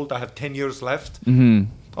 I'm old. I have 10 years left. Mm-hmm.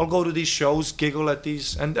 I'll go to these shows, giggle at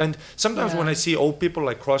these. And sometimes when I see old people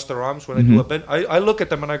like cross their arms when I do a bit, I look at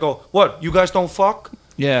them and I go, what? You guys don't fuck?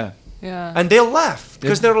 Yeah. Yeah. And they'll laugh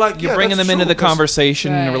because they're like, you're bringing that's them into true, the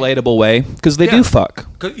conversation in a Right. relatable way because they do fuck.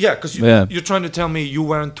 Because you're trying to tell me you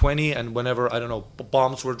weren't 20 and whenever, I don't know,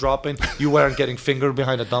 bombs were dropping, you weren't getting fingered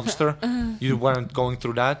behind a dumpster. You weren't going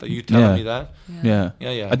through that. Are you telling me that? Yeah.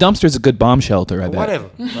 Yeah. A dumpster's a good bomb shelter, I bet. Whatever.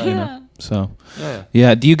 You know? So,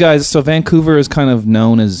 Yeah. do you guys, so Vancouver is kind of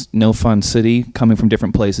known as no fun city, coming from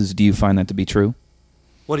different places. Do you find that to be true?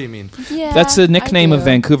 What do you mean? Yeah, That's the nickname I of do.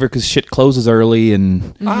 Vancouver because shit closes early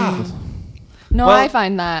and... No, Well- I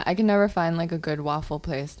find that. I can never find like a good waffle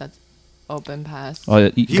place that's open past. Oh,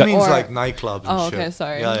 you He got- means Or- like nightclubs and Oh, shit. okay,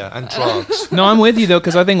 sorry. Yeah, and drugs. No, I'm with you though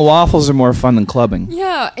because I think waffles are more fun than clubbing.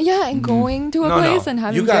 Yeah, and going to a No, place and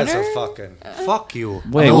having you guys dinner. are fucking. Fuck you.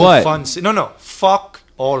 Wait, No what? Fun no. Fuck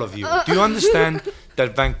all of you. Do you understand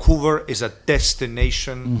that Vancouver is a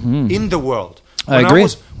destination in the world? I agree.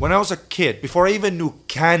 When I was a kid, before I even knew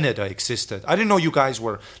Canada existed, I didn't know you guys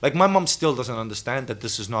were like. My mom still doesn't understand that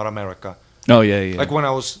this is not America. Oh, yeah. Like when I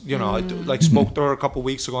was, I spoke to her a couple of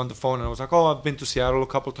weeks ago on the phone, and I was like, "Oh, I've been to Seattle a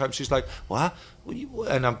couple of times." She's like, "What?"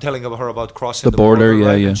 And I'm telling her about crossing The border, yeah,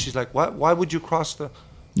 right? yeah. And she's like, "What? Why would you cross the?"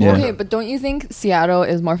 Yeah. Okay, but don't you think Seattle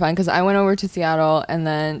is more fun? Because I went over to Seattle and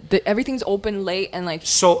then everything's open late and like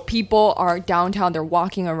So- people are downtown. They're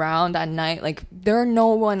walking around at night. Like there are no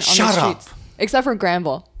one on Shut the up. streets except for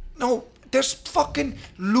Granville. No, there's fucking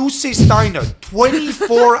Lucy's Diner,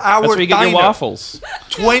 24-hour That's where you get diner, your waffles.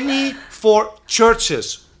 24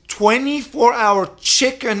 churches, 24-hour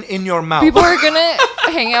chicken in your mouth, People are gonna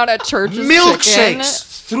hang out at churches.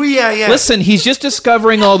 milkshakes, 3 a.m. Listen, he's just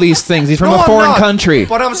discovering all these things. He's from No, a I'm foreign not. country.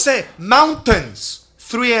 But I'm saying mountains,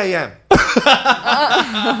 3 a.m.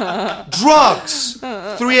 Drugs,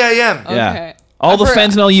 3 a.m. Yeah. Okay. All the I for-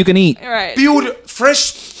 fentanyl you can eat. Right.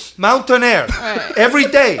 Fresh mountain air Right. every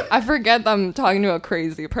day. I forget I'm talking to a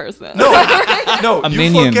crazy person. No, A you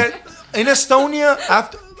minion. forget. In Estonia,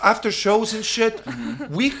 after shows and shit,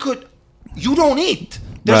 you don't eat.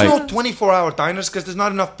 There's Right. no 24-hour diners because there's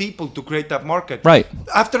not enough people to create that market. Right.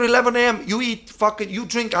 After 11 a.m., you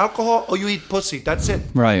drink alcohol or you eat pussy. That's it.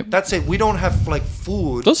 Right. That's it. We don't have like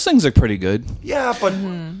food. Those things are pretty good. Yeah, but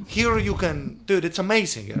here you can, dude. It's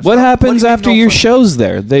amazing. Here. What So, happens do you mean after no your fun? shows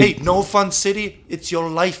there? Hey, no fun city. It's your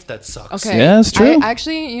life that sucks. Okay. Yeah, it's true.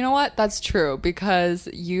 Actually, you know what? That's true because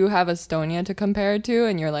you have Estonia to compare it to,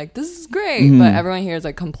 and you're like, "This is great," but everyone here is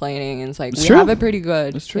like complaining, and it's like It's we true. have it pretty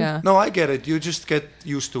good. It's true. Yeah. No, I get it. You just get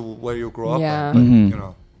used to where you grow up. Yeah. in, but, Mm-hmm. You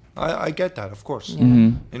know, I get that, of course. Yeah.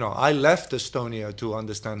 You know, I left Estonia to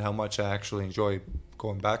understand how much I actually enjoy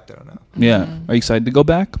going back there now. Yeah. Are you excited to go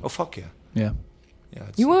back? Oh, fuck yeah. Yeah. Yeah,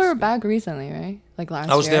 it's- You were it's- back recently, right? Like last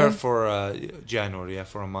year. I was there for January,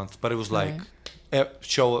 for a month, but it was like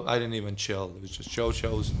show. I didn't even chill. It was just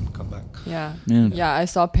shows and come back. Yeah. Yeah. Yeah, I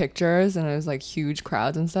saw pictures and it was like huge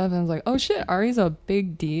crowds and stuff. And I was like, oh shit, Ari's a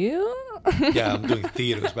big deal. Yeah, I'm doing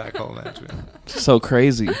theaters back home actually. So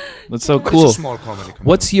crazy. That's so But cool. It's a small comedy.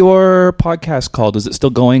 What's your podcast called? Is it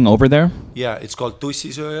still going over there? Yeah, it's called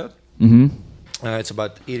Tuissisööjät. Mm-hmm. It's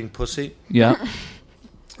about eating pussy. Yeah.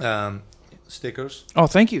 Stickers. Oh,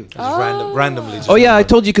 thank you. Just randomly. Just Oh, yeah. I random.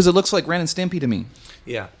 told you because it looks like Ren and Stimpy to me.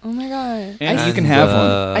 Yeah. Oh my god. And I you see- can have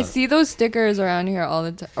one. I see those stickers around here all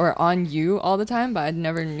the time, or on you all the time, but I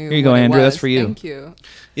never knew. Here you go, what it Andrew, that's was. for you. Thank you.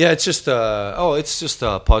 Yeah, it's just a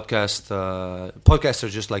podcast. Podcasts are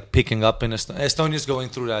just like picking up in Estonia's going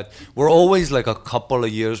through that. We're always like a couple of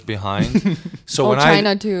years behind. So when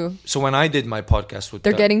China too. when I did my podcast with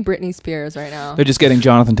They're getting Britney Spears right now. They're just getting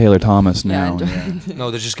Jonathan Taylor Thomas now. Yeah, no,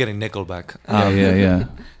 they're just getting Nickelback. Yeah.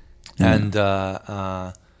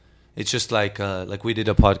 And it's just like we did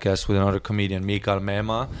a podcast with another comedian, Mikael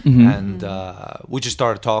Meemaa, and we just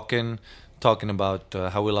started talking about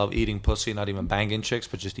how we love eating pussy, not even banging chicks,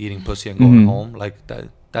 but just eating pussy and going home. Like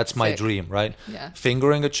that's my Sick. dream, right? Yeah.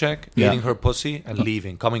 Fingering a chick, Yeah. eating her pussy, and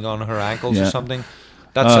leaving, coming on her ankles Yeah. or something.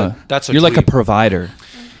 That's a You're like a dream. provider.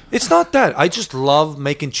 It's not that. I just love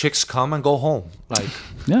making chicks come and go home. Like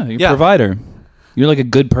Yeah, you're Yeah. a provider. You're like a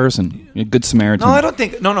good person. You're a good Samaritan. no, I don't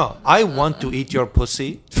think. No. I want to eat your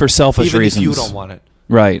pussy, For selfish even reasons. if you don't want it.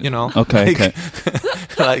 Right. You know. Okay. Like- Okay.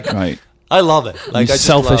 like Right. I love it. Like You I just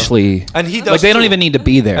love- selfishly. and he does. Like they don't too. even need to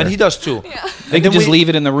be there. And he does too. They can just leave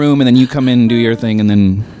it in the room and then you come in and do your thing and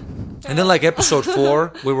then. And then like episode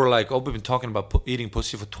 4, we were like, we've been talking about eating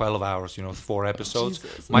pussy for 12 hours, 4 episodes.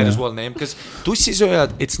 Jesus. Might as well name, because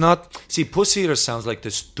it's not, see, pussy eater sounds like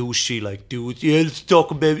this douchey, like, dude, yeah, let's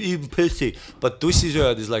talk about eating pussy. But pussy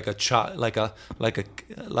is like a child, like a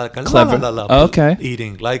Clever. Okay.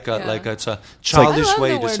 eating, it's a I childish love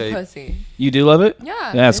way the to word say. pussy. You do love it?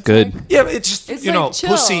 Yeah. That's it's good. like Yeah, it's just, It's like chill,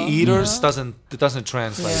 pussy eaters you know? doesn't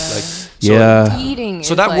translate. Yeah. Like, so Yeah. eating.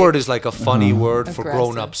 So is that like, word is like a funny word for Aggressive.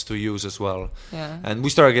 grown-ups to use as well. Yeah. And we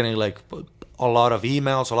started getting like a lot of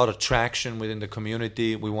emails, a lot of traction within the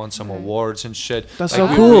community. We won some awards and shit. That's Like, so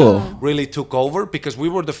we cool. Really took over because we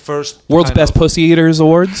were the first World's kind Best of, Pussy Eaters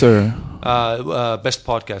Awards, or best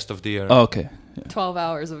podcast of the year. oh, okay, 12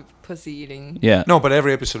 hours of pussy eating. yeah. No, but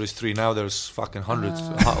every episode is 3. Now there's fucking hundreds,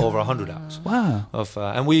 over 100 hours. Wow. Of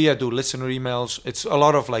and we do listener emails. It's a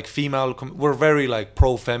lot of like female. We're very like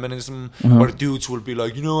pro feminism, where dudes will be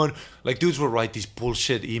like, what? Like dudes will write these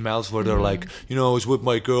bullshit emails where they're like, I was with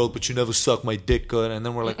my girl, but you never suck my dick good. And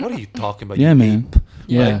then we're like, what are you talking about? Yeah, you man. ape?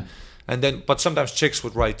 Yeah. Right? And then, but sometimes chicks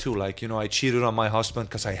would write too, like, I cheated on my husband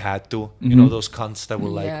because I had to. Those cunts that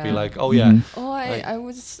will like be Yeah. like, oh yeah. Oh, I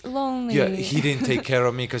was lonely. Yeah, he didn't take care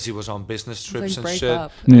of me because he was on business trips like and break shit.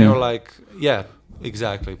 up. And Yeah. you're like, yeah,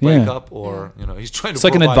 exactly, break Yeah. up, or he's trying to. It's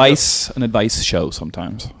like an provide advice show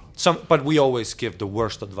sometimes. but we always give the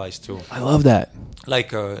worst advice too. I love that.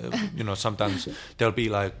 Like, sometimes they'll be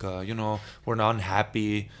like, we're not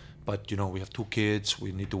unhappy, but we have 2 kids,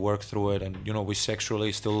 we need to work through it, and we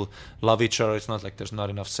sexually still love each other. It's not like there's not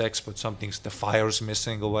enough sex, but the fire's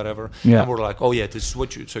missing or whatever. Yeah. And we're like, oh yeah, this is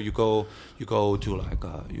what you go to like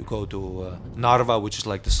Narva, which is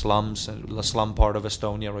like the slum part of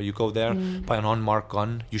Estonia, or you go there, buy an unmarked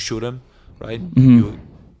gun, you shoot him, right? You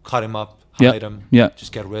cut him up, Yeah. hide him, Yeah.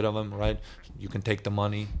 just get rid of him, right? You can take the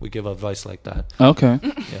money. We give advice like that. Okay.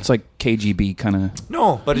 It's like KGB kind of.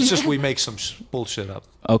 No, but it's just we make some bullshit up.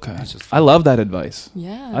 Okay. It's just I love that advice.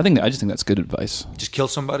 Yeah. I just think that's good advice. Just kill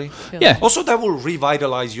somebody. Yeah. Also, that will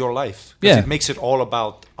revitalize your life. 'Cause Yeah. it makes it all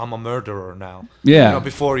about, I'm a murderer now. Yeah.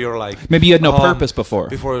 Before you're like... Maybe you had no purpose before.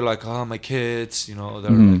 Before you're like, my kids, they're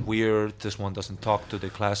like weird. This one doesn't talk to the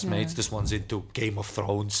classmates. Yeah. This one's into Game of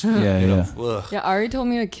Thrones. Yeah, Ugh. Yeah, Ari told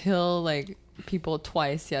me to kill like people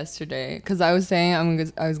twice yesterday because I was saying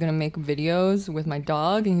I was gonna make videos with my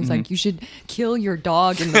dog, and he was like, "You should kill your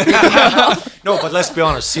dog in the video." No, but let's be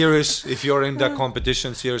honest. Serious, if you're in that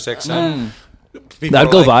competition, Serious XM, people That'd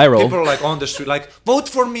are go like, viral. People are like on the street, like, vote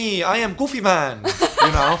for me, I am Goofy Man,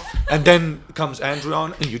 And then comes Andrea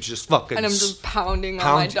on, and you just fucking and I'm just pounding on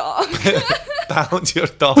my pound- dog. pound your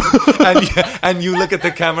dog, and you look at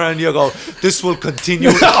the camera and you go, "This will continue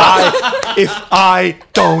if I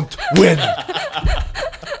don't win.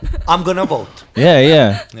 I'm gonna vote." Yeah,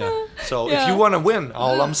 yeah. Yeah. So if Yeah. you want to win,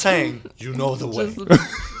 all I'm saying, you know the way. Just-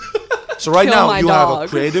 So right kill now my you have a dog.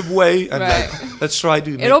 creative way, and Right. let's try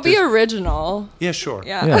to. Make It'll be this- original. Yeah, sure.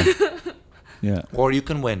 Yeah. Yeah. Yeah. Or you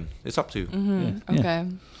can win. It's up to you. Yeah. Okay.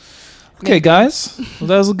 Okay, guys. Well,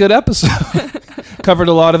 that was a good episode. Covered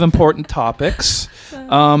a lot of important topics.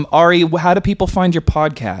 Ari, how do people find your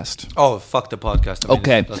podcast? Oh, fuck the podcast.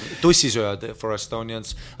 Okay. Tuisisöö for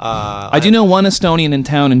Estonians. I do know one Estonian in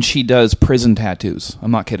town, and she does prison tattoos.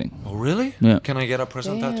 I'm not kidding. Oh, really? Yeah. Can I get a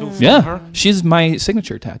prison Damn. tattoo from Yeah, her? she's my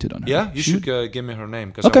signature tattooed on her. Yeah, you should give me her name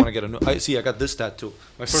because Okay. I want to get a new. I got this tattoo.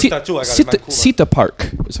 My first tattoo I got in Vancouver. Sita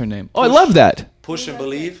Park is her name. Oh, I love that. Push and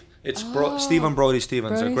Believe. It's Stephen Brody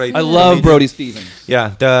Stevens, a Brody great. I love Brody Stevens.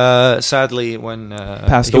 Yeah, sadly when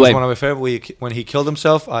Passed he away. was one of my favorite. When he killed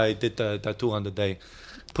himself, I did the tattoo on the day.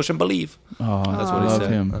 Push and believe. Oh, That's I what he love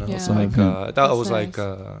said. him. And I was Yeah. like, that That's was like,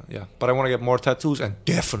 nice. yeah. But I want to get more tattoos and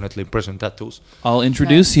definitely prison tattoos. I'll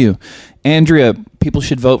introduce you. Andrea, people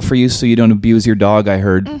should vote for you so you don't abuse your dog, I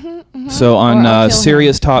heard. So Or on I'll kill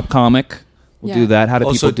Serious Top Comic, we'll do Yeah. that. How do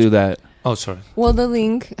Also people do that? Oh, sorry. Well, the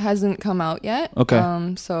link hasn't come out yet. Okay.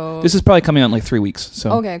 So This is probably coming out in like 3 weeks.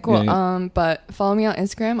 So okay, cool. yeah, yeah. But follow me on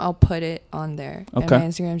Instagram. I'll put it on there. Okay. And my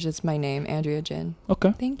Instagram is just my name, Andrea Jin.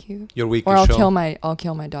 Okay. Thank you. Your weekly Or I'll show. kill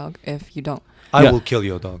my dog if you don't. I Yeah. will kill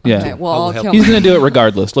your dog. Yeah. Okay, well, I will I'll help kill you. He's going to do it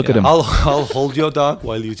regardless. Look at him. I'll hold your dog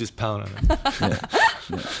while you just pound on him.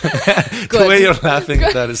 The Good. way you're laughing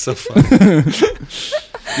at that is so funny.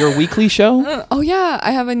 Your weekly show? Oh yeah,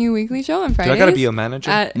 I have a new weekly show on Do Fridays. I gotta be a manager?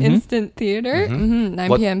 at Instant Theater. 9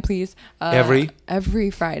 What- p.m. Please. Every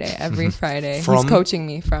Friday. Every Friday. From- He's coaching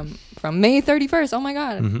me from May 31st. Oh my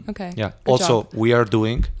god. Okay. Yeah. Good Also, job. we are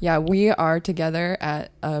doing. Yeah, we are together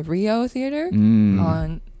at Rio Theater Mm.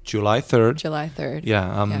 on July 3rd. July 3rd. Yeah,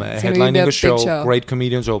 I'm it's gonna be headlining a big show. Great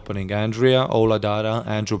comedians opening. Andrea, Ola Dada,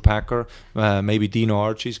 Andrew Packer. Maybe Dino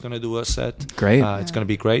Archie's going to do a set. Great. It's going to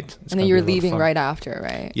be great. It's And gonna then you're be a lot of leaving fun. right after,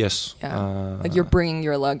 right? Yes. Yeah. Like you're bringing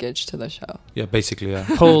your luggage to the show. Yeah, basically, yeah.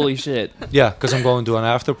 Holy shit. Yeah, because I'm going to an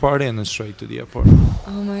after party and then straight to the airport.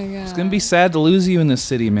 Oh my god. It's going to be sad to lose you in this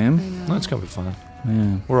city, man. No, it's going to be fun.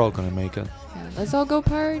 Yeah. We're all going to make it. Yeah, let's all go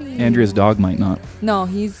party. Andrea's dog might not. No,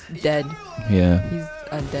 he's dead. Yeah. He's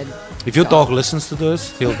a dead. If your dog listens to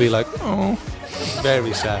this, he'll be like, oh,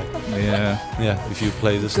 very sad. Yeah. Yeah, if you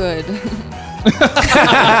play this. Good.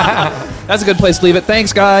 That's a good place to leave it.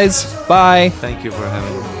 Thanks, guys. Bye. Thank you for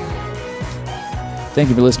having me. Thank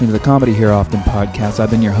you for listening to the Comedy Here Often podcast. I've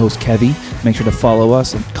been your host, Kevy. Make sure to follow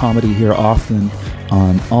us at Comedy Here Often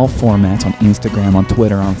on all formats, on Instagram, on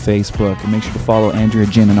Twitter, on Facebook. And make sure to follow Andrea,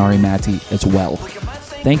 Jim, and Matti as well.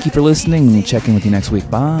 Thank you for listening, and we'll check in with you next week.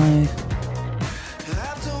 Bye.